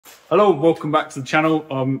Hello, welcome back to the channel.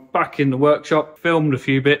 I'm back in the workshop, filmed a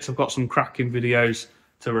few bits. I've got some cracking videos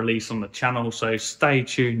to release on the channel, so stay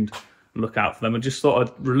tuned and look out for them. I just thought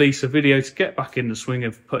I'd release a video to get back in the swing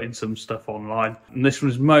of putting some stuff online. And this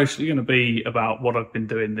one's mostly going to be about what I've been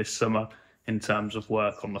doing this summer in terms of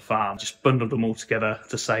work on the farm. Just bundled them all together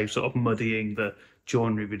to save sort of muddying the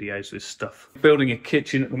joinery videos with stuff. Building a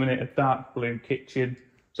kitchen at the minute, a dark blue kitchen.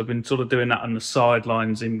 So I've been sort of doing that on the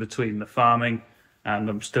sidelines in between the farming. And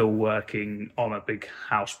I'm still working on a big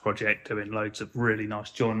house project, doing loads of really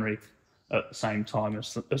nice joinery at the same time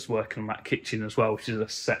as working on that kitchen as well, which is a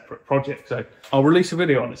separate project. So I'll release a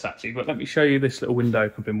video on this actually, but let me show you this little window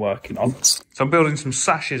I've been working on. So I'm building some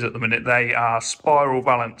sashes at the minute. They are spiral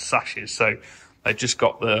balanced sashes. So they've just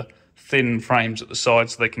got the thin frames at the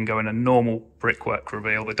side so they can go in a normal brickwork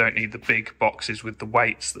reveal. They don't need the big boxes with the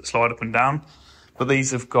weights that slide up and down. But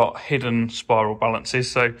these have got hidden spiral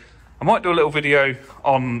balances. So I might do a little video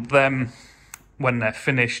on them when they're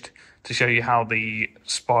finished to show you how the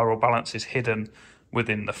spiral balance is hidden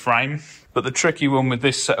within the frame. But the tricky one with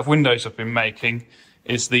this set of windows I've been making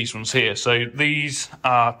is these ones here. So these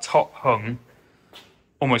are top hung,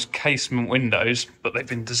 almost casement windows, but they've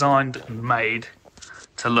been designed and made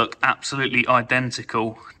to look absolutely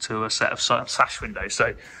identical to a set of sash windows.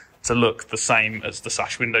 So to look the same as the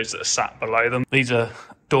sash windows that are sat below them. These are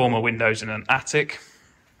dormer windows in an attic.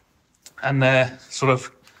 And they're sort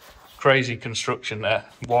of crazy construction. They're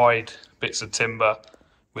wide bits of timber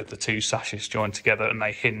with the two sashes joined together, and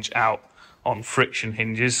they hinge out on friction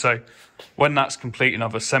hinges. So when that's complete and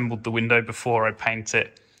I've assembled the window before I paint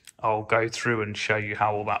it, I'll go through and show you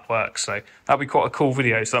how all that works. So that'll be quite a cool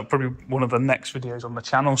video. So that's probably one of the next videos on the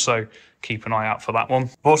channel, so keep an eye out for that one.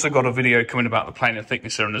 I've also got a video coming about the plane and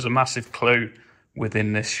thicknesser, and there's a massive clue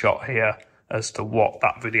within this shot here as to what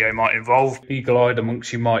that video might involve. Eagle-eyed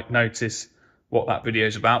amongst you might notice what that video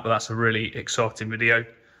is about, but that's a really exciting video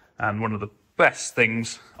and one of the best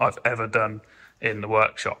things I've ever done in the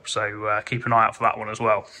workshop. So keep an eye out for that one as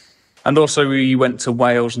well. And also we went to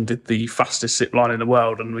Wales and did the fastest zip line in the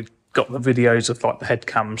world, and we got the videos of like the head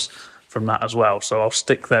cams from that as well. So I'll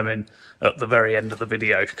stick them in at the very end of the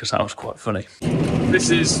video because that was quite funny. This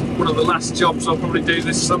is one of the last jobs I'll probably do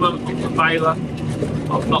this summer on the Baler.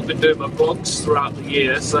 I've not been doing my vlogs throughout the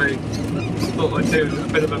year, so I thought I'd do a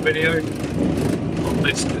bit of a video on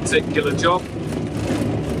this particular job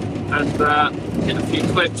and get a few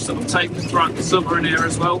clips that I've taken throughout the summer in here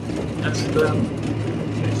as well, and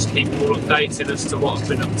just keep you all updated as to what I've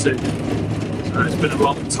been up to. It's been a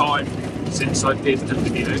long time since I did the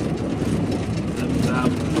video,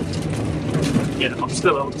 and yeah, I'm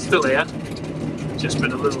still here. Just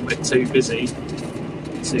been a little bit too busy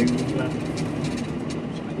to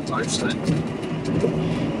post it.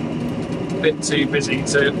 A bit too busy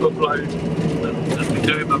to upload and be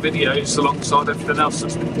doing my videos alongside everything else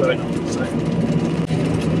that's been going on. So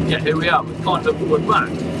yeah, here we are. We're back.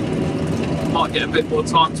 Might get a bit more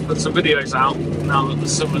time to put some videos out now that the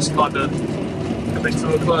summer's kind of coming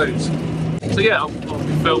to a close. So yeah, I'll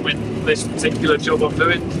be filming this particular job I'm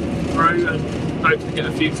doing through and hope to get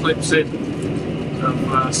a few clips in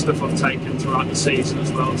of stuff I've taken throughout the season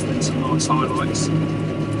as well. It's been some nice highlights. Yeah,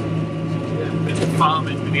 a bit of a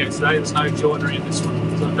farming video today. There's no joinery in this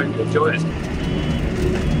one, so I hope you enjoy it.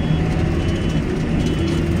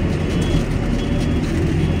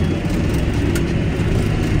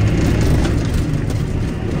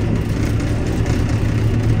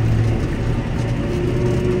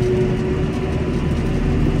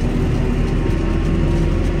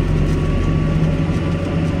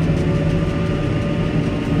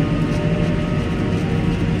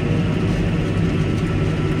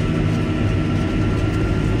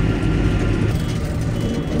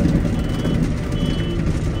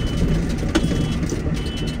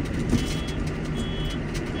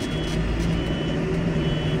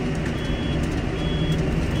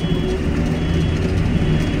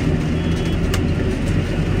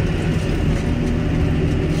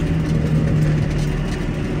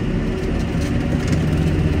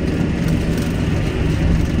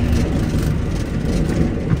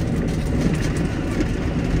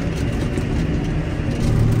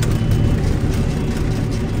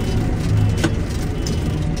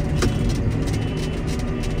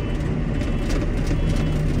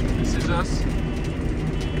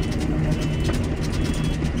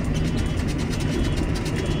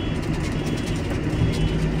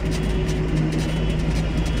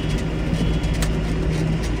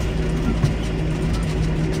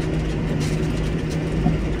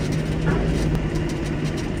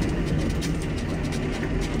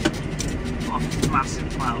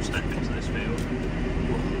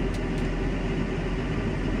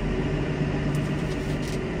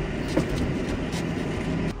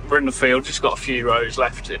 we're in the field, just got a few rows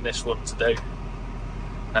left in this one to do,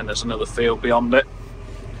 and there's another field beyond it.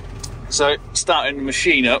 So starting the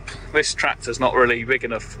machine up, this tractor's not really big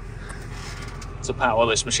enough to power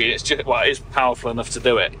this machine. It's just, well, it is powerful enough to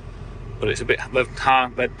do it, but it's a bit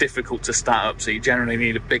hard, they're difficult to start up, so you generally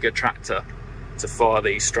need a bigger tractor to fire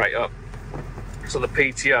these straight up. So the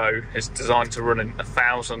PTO is designed to run in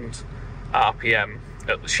 1000 RPM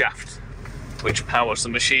at the shaft, which powers the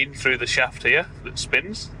machine through the shaft here that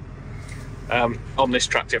spins. On this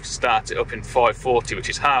tractor you have to start it up in 540, which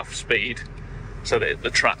is half speed, so that the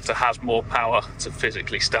tractor has more power to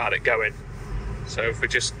physically start it going. So if we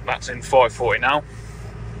just, that's in 540 now,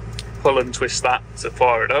 pull and twist that to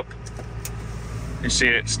fire it up. You see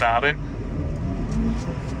it starting.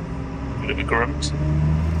 Bit of a grunt.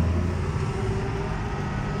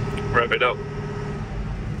 Rev it up.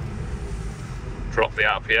 Drop the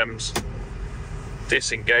RPMs.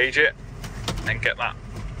 Disengage it and get that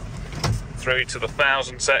through to the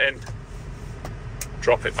 1000 setting.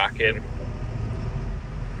 Drop it back in.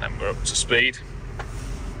 And we're up to speed.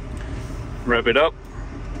 Rev it up.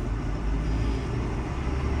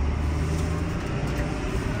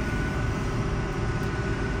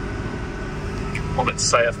 Want it to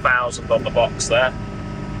say 1000 on the box there.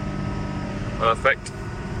 Perfect.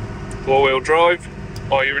 4-wheel drive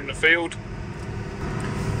while you're in the field.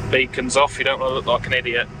 Beacon's off, you don't want to look like an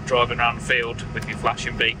idiot driving around the field with your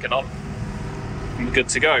flashing beacon on. And we're good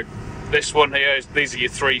to go. This one here, these are your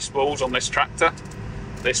 3 spools on this tractor.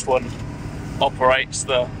 This one operates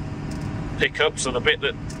the pickup, so the bit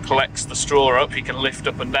that collects the straw up, you can lift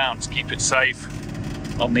up and down to keep it safe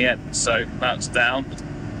on the end. So that's down,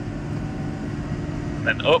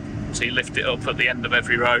 then up, so you lift it up at the end of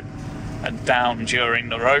every row and down during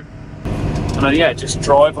the row. And then yeah, just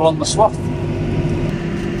drive along the swath.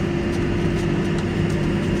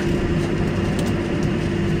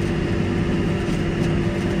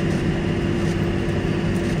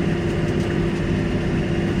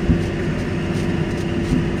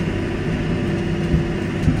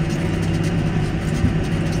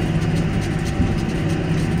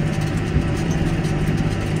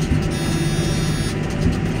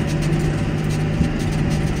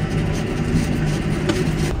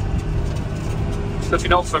 So if you're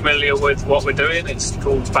not familiar with what we're doing, it's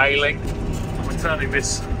called baling. And we're turning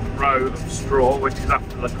this row of straw, which is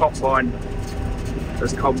after the combine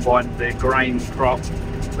has combined the grain crop.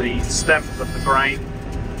 The stems of the grain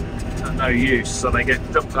are no use, so they get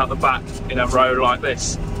dumped out the back in a row like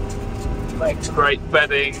this. Makes great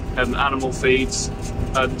bedding and animal feeds,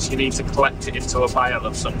 and you need to collect it into a bale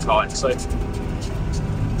of some kind. So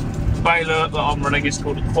the baler that I'm running is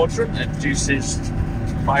called a quadrant. It produces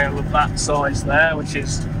bale of that size there, which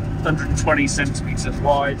is 120 centimetres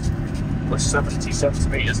wide by 70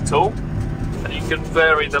 centimetres tall, and you can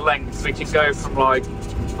vary the length. We can go from, like,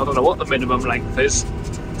 I don't know what the minimum length is.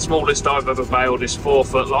 The smallest I've ever baled is 4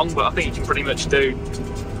 foot long, but I think you can pretty much do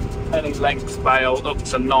any length bale up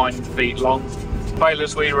to 9 feet long.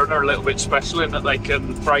 Balers we run are a little bit special in that they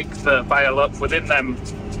can break the bale up within them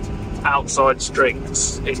outside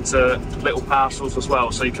strings into little parcels as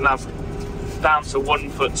well, so you can have down to 1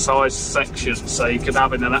 foot size sections. So you can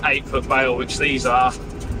have in an 8 foot bale, which these are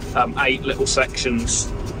 8 little sections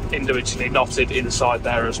individually knotted inside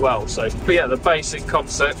there as well. So, but yeah, the basic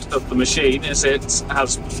concept of the machine is it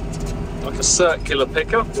has like a circular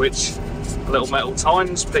pickup, which little metal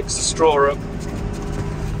tines picks the straw up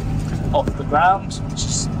off the ground, which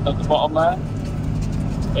is at the bottom there.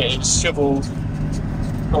 It is shoveled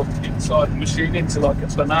up inside the machine into like a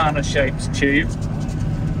banana shaped tube.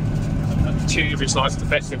 Tube is like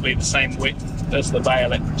effectively the same width as the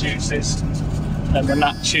bale it produces, and when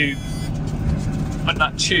that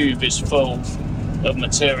tube is full of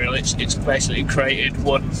material, it's basically created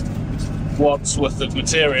 1 wad's worth of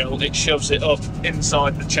material. It shoves it up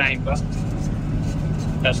inside the chamber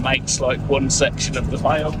and makes like 1 section of the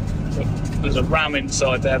bale. There's a ram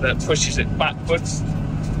inside there that pushes it backwards,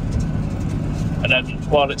 and then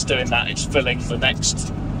while it's doing that, it's filling the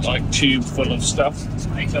next like tube full of stuff to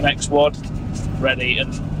make the next wad ready.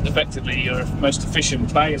 And effectively your most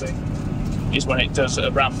efficient baling is when it does a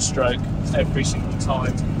ram stroke. Every single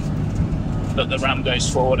time that the ram goes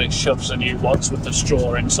forward, it shoves a new wads with the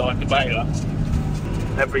straw inside the baler.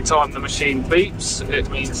 Every time the machine beeps, it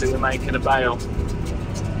means that you're making a bale.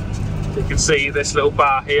 You can see this little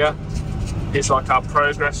bar here is like our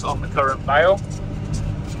progress on the current bale.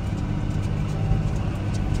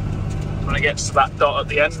 When it gets to that dot at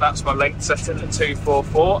the end, that's my length setting at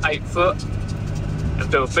 244, 8 foot. And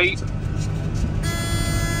do a beep.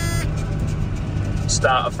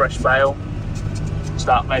 Start a fresh bale.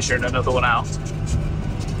 Start measuring another one out.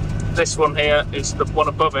 This one here is the one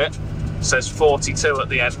above it. It says 42 at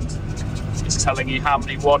the end. It's telling you how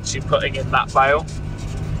many wads you're putting in that bale.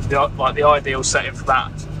 The ideal setting for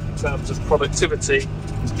that in terms of productivity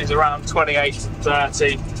is around 28 to 30.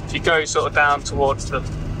 If you go sort of down towards the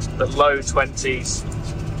low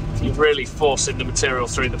 20s, you're really forcing the material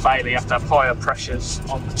through the baler. You have to have higher pressures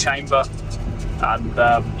on the chamber,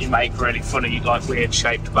 and you make really funny, like weird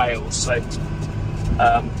shaped bales. So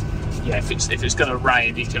yeah, if it's going to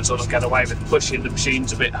rain, you can sort of get away with pushing the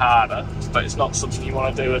machines a bit harder, but it's not something you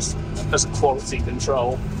want to do as a quality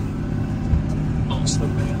control. Lost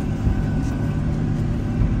them here.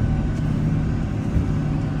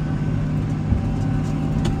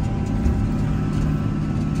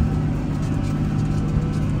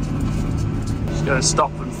 Just going to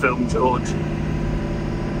stop and film George.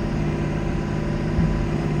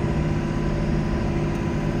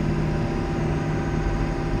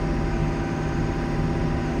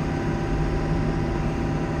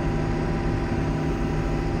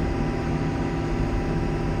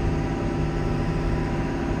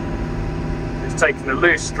 Taking a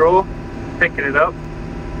loose straw, picking it up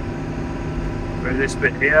through this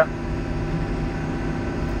bit here.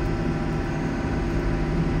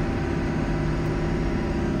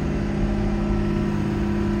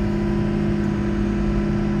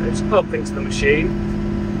 It's up into the machine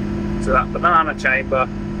to that banana chamber,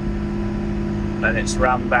 then it's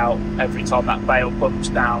rammed out every time that bale pumps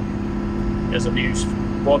down. There's a new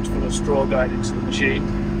wad full of straw going into the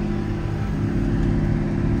machine.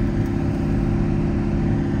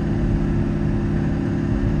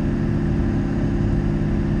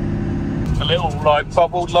 Little like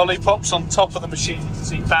bubbled lollipops on top of the machine, you can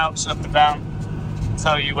see bounce up and down,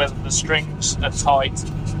 tell you whether the strings are tight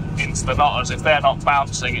into the knotters. If they're not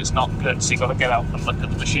bouncing, it's not good, so you've got to get out and look at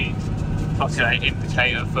the machine. Like an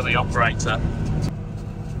indicator for the operator.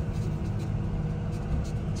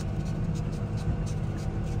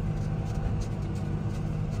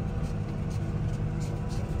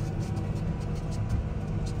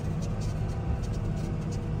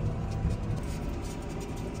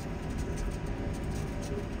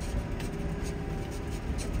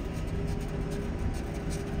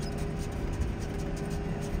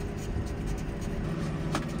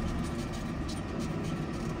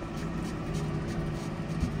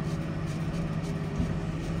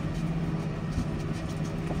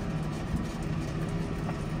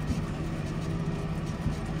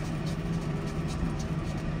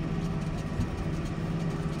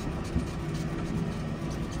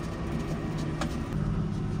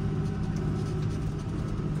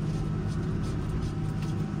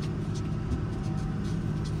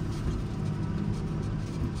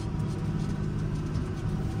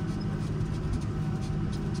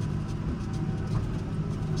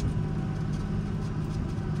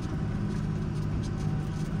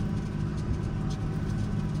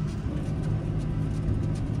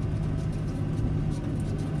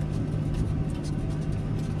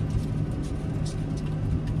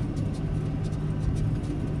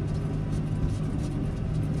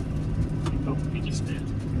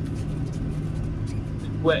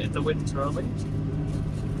 Wet in the winter, are we?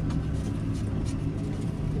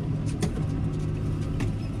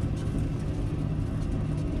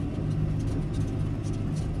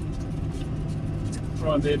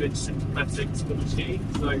 Try and be a bit sympathetic to the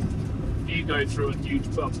machine. So you go through a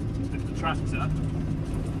huge bump with the tractor,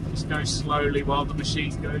 just go slowly while the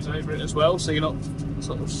machine goes over it as well, so you're not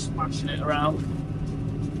sort of smashing it around.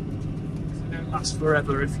 It don't last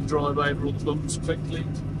forever if you drive over all the bumps quickly.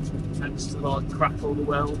 It tends to like crack all the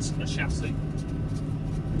welds in the chassis.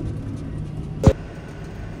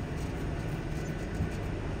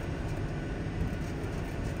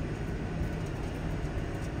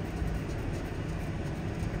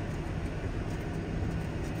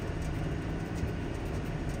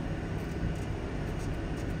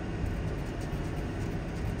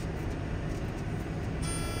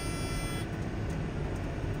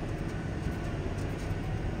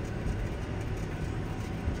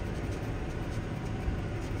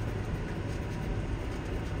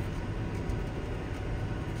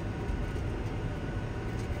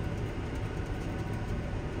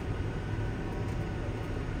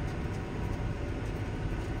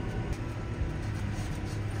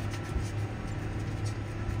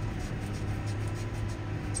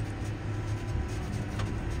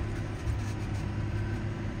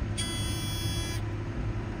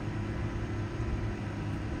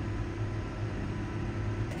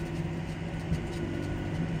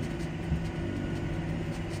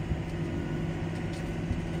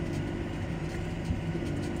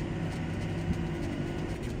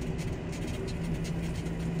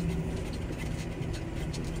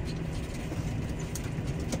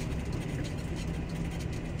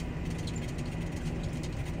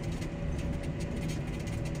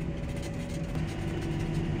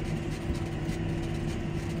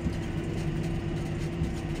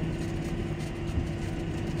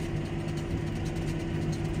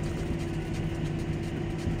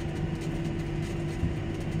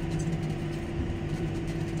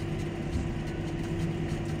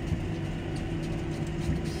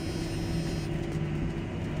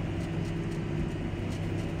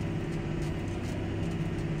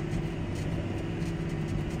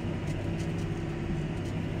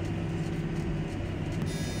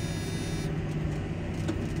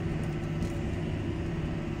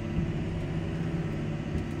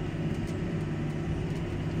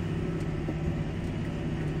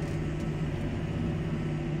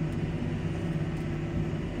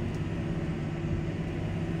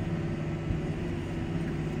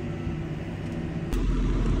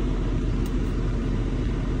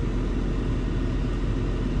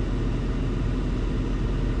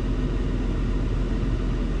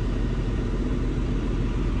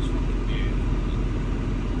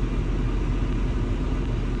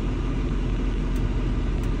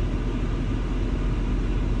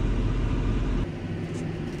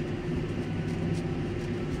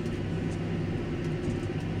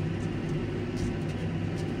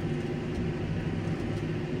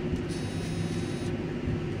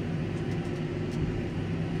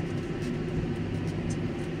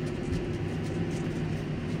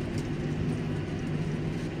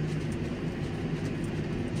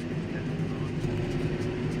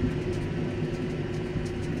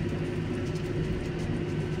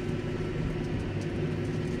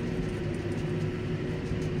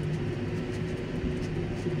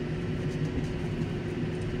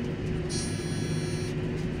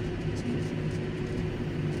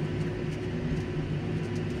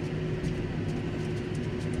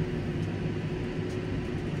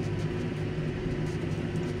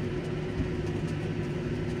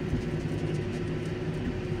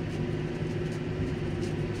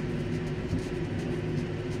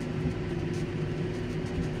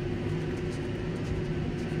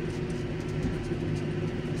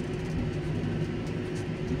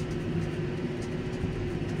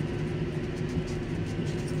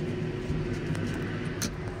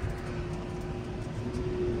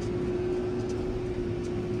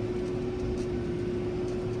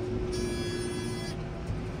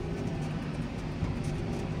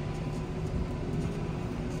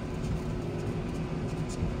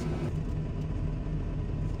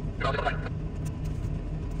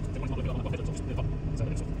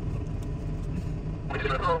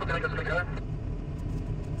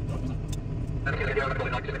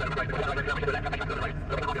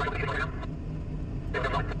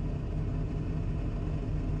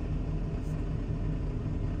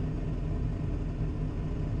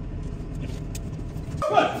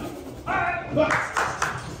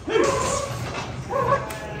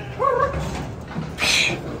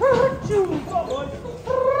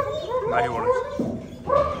 Now you want it.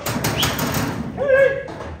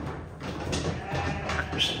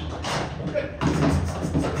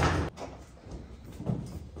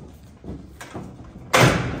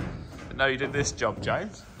 Didn't know you did this job,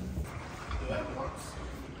 James.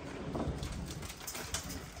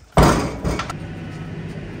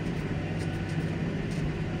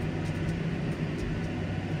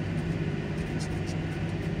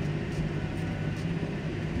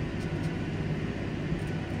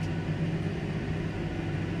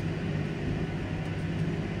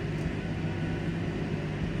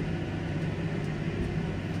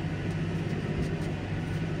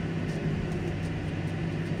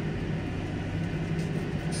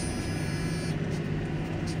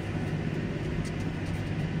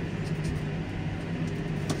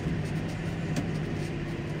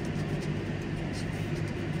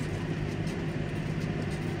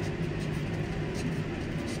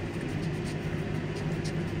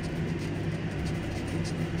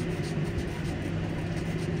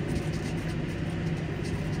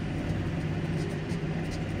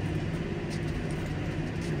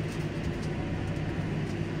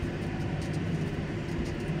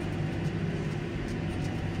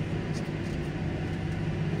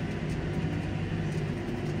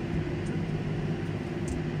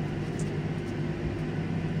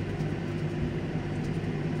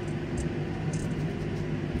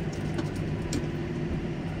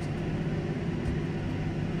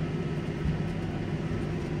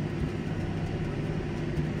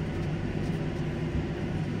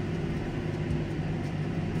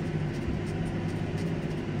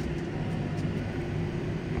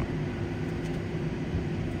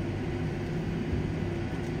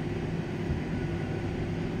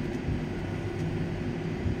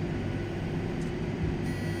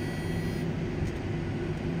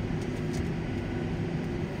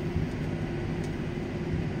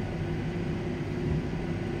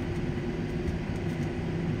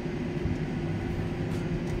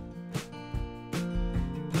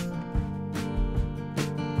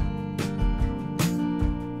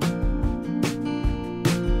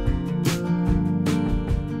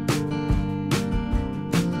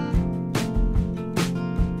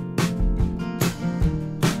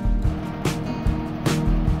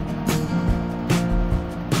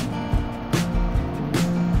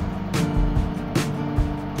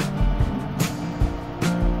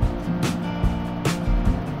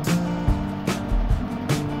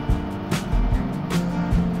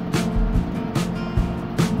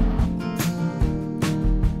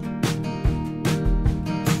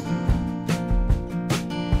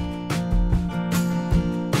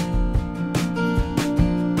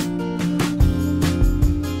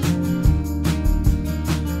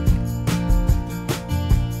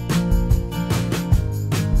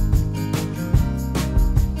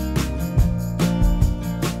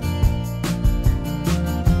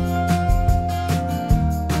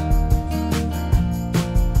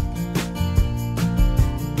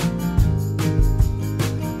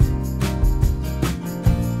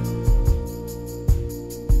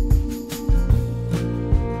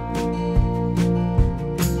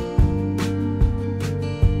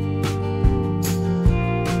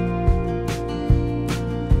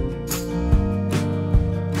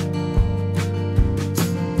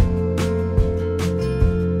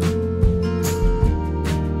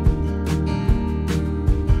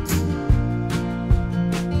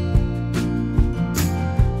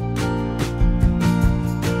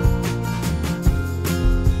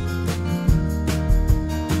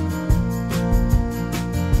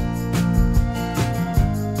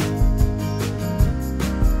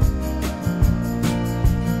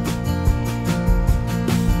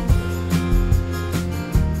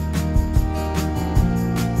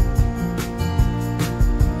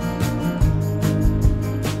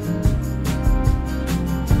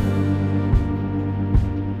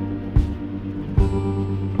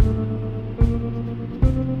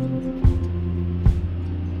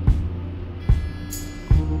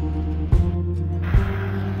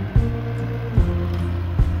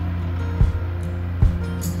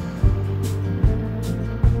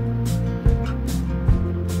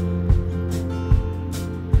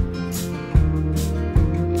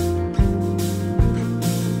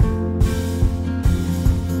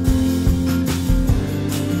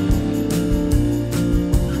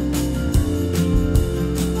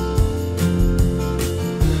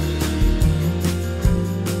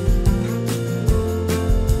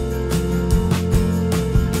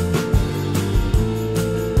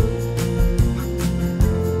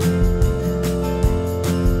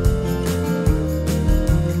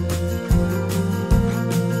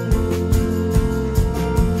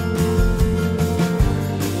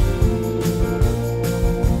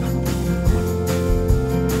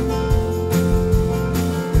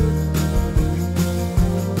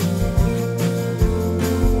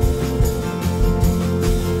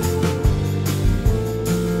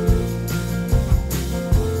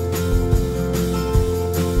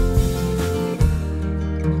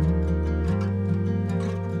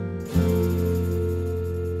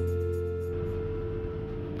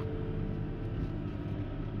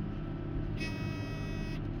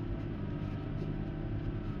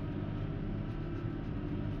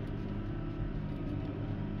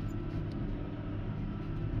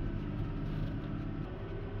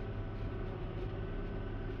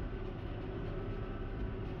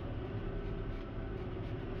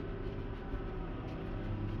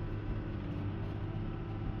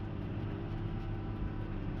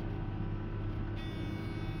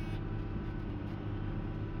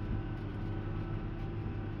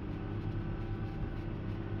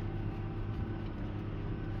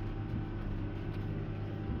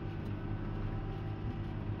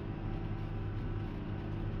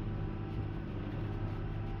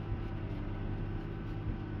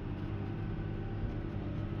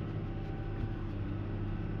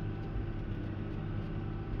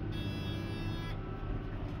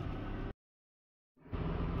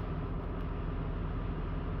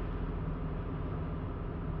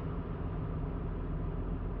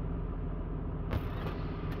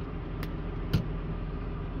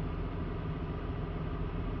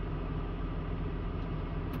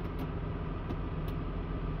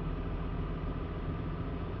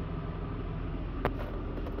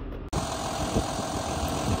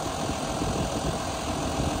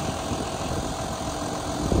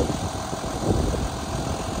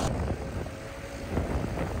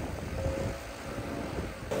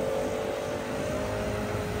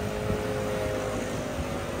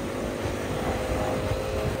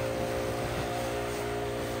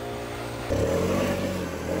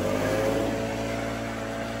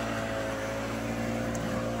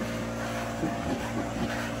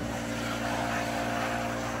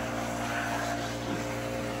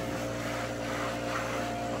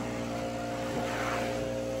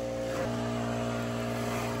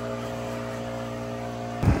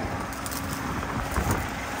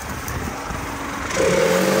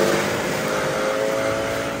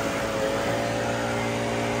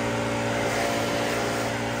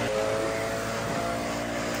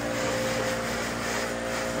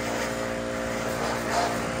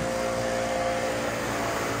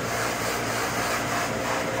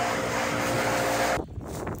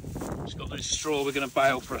 Straw we're going to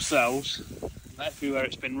bale for ourselves. Everywhere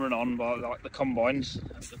it's been run on by like the combines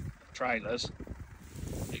and the trailers,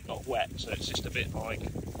 it got wet, so it's just a bit damp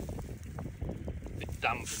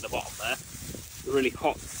in the bottom there. A really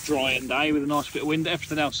hot, drying day with a nice bit of wind.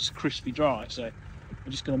 Everything else is crispy dry, so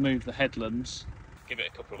we're just going to move the headlands, give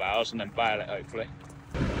it a couple of hours, and then bale it hopefully.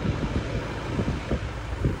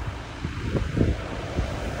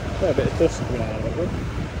 Yeah, a bit of dust coming out of it.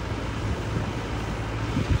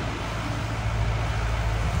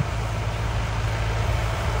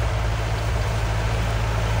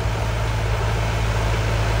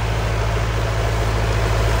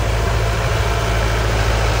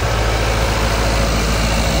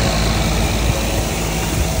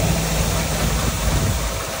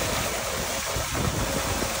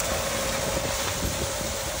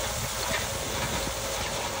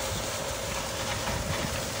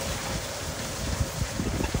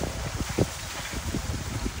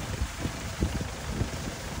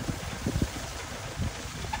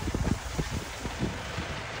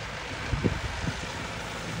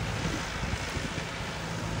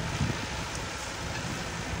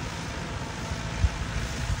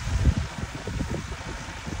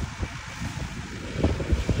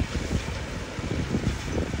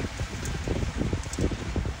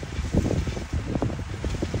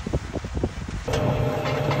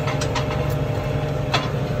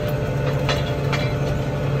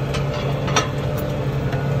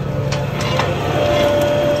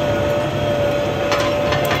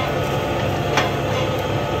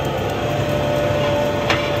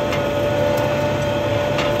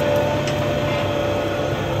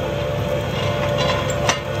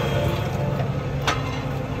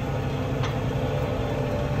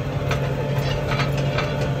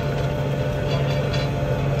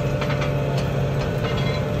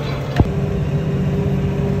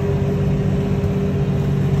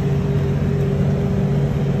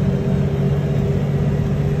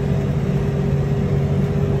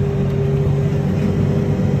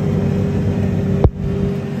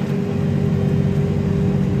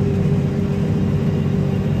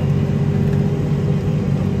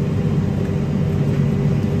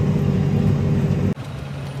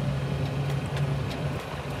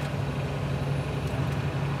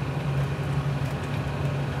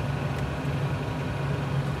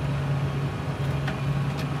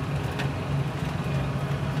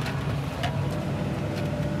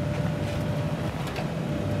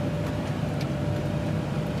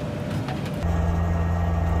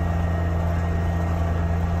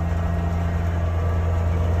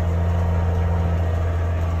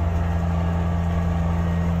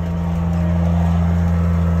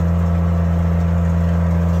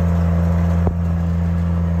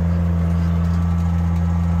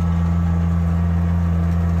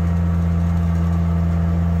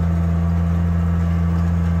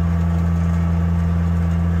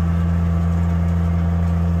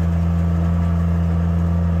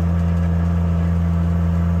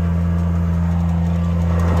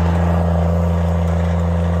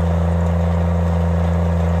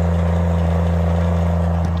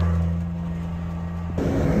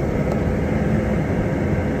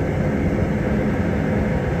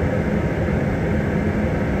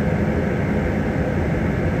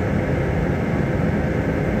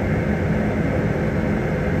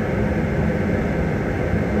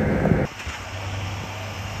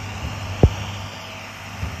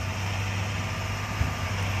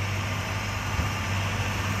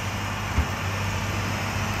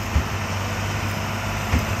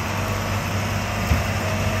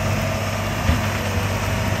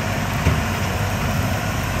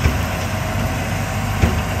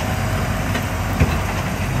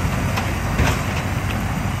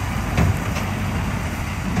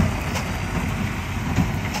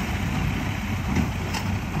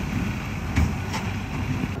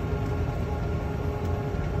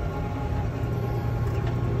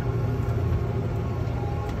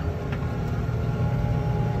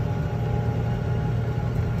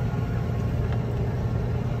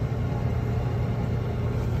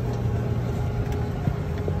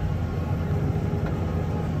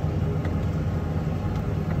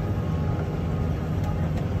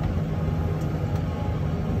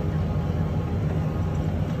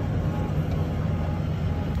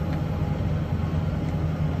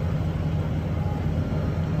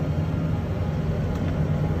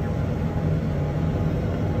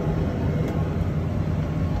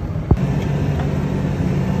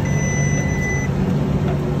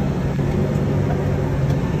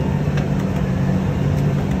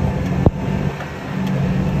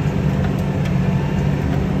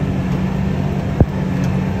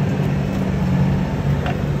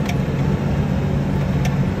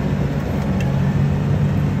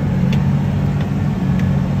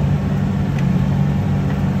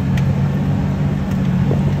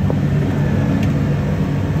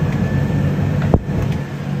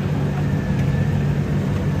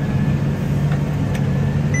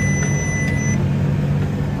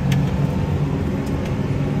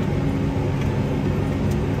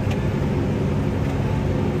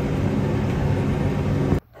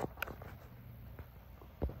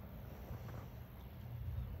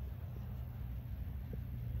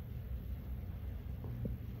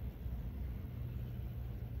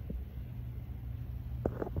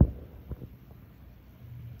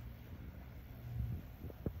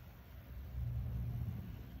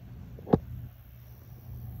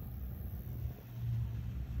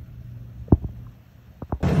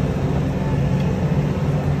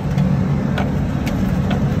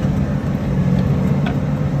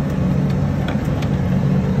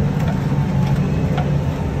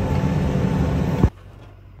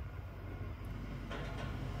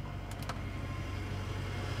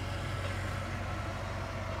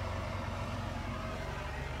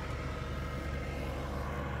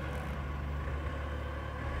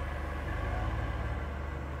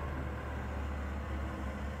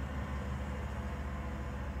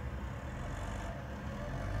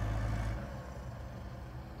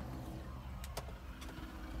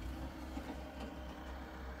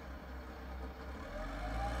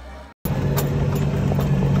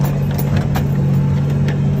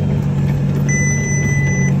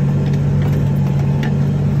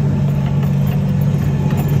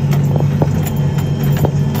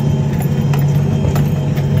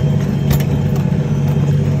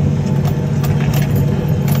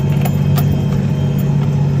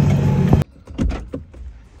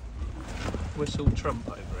 whistle Trump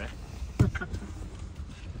over here. I'm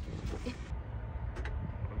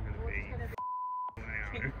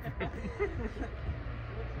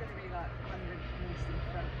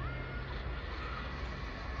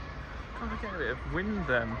gonna be trying to get a bit of wind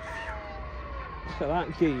then. Look at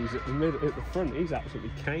that geese at the middle, at the front. He's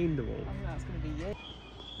absolutely caned them all. I think that's going to be you.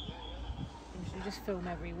 Should we just film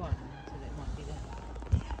every one until it might be there?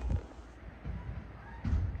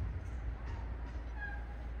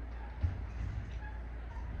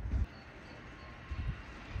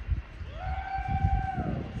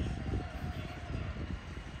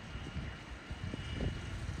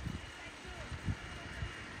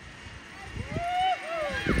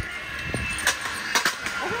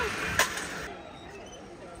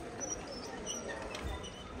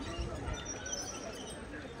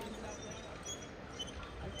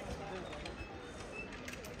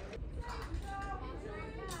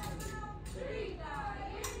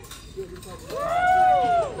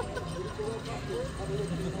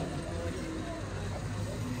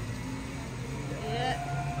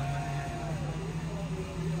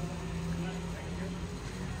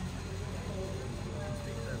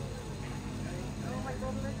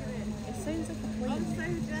 It sounds like a plane. I'm so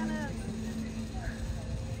jealous.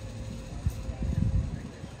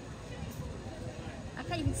 I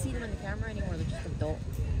can't even see them on the camera anymore, they're just a dot.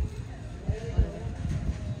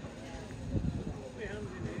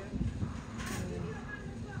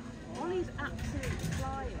 Ollie's absolutely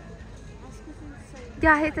flying.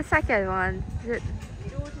 Yeah, hit the second one. George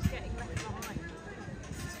is getting left behind.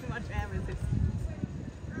 It's too much air resistance.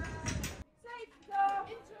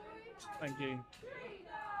 Thank you.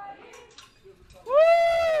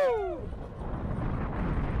 Woo!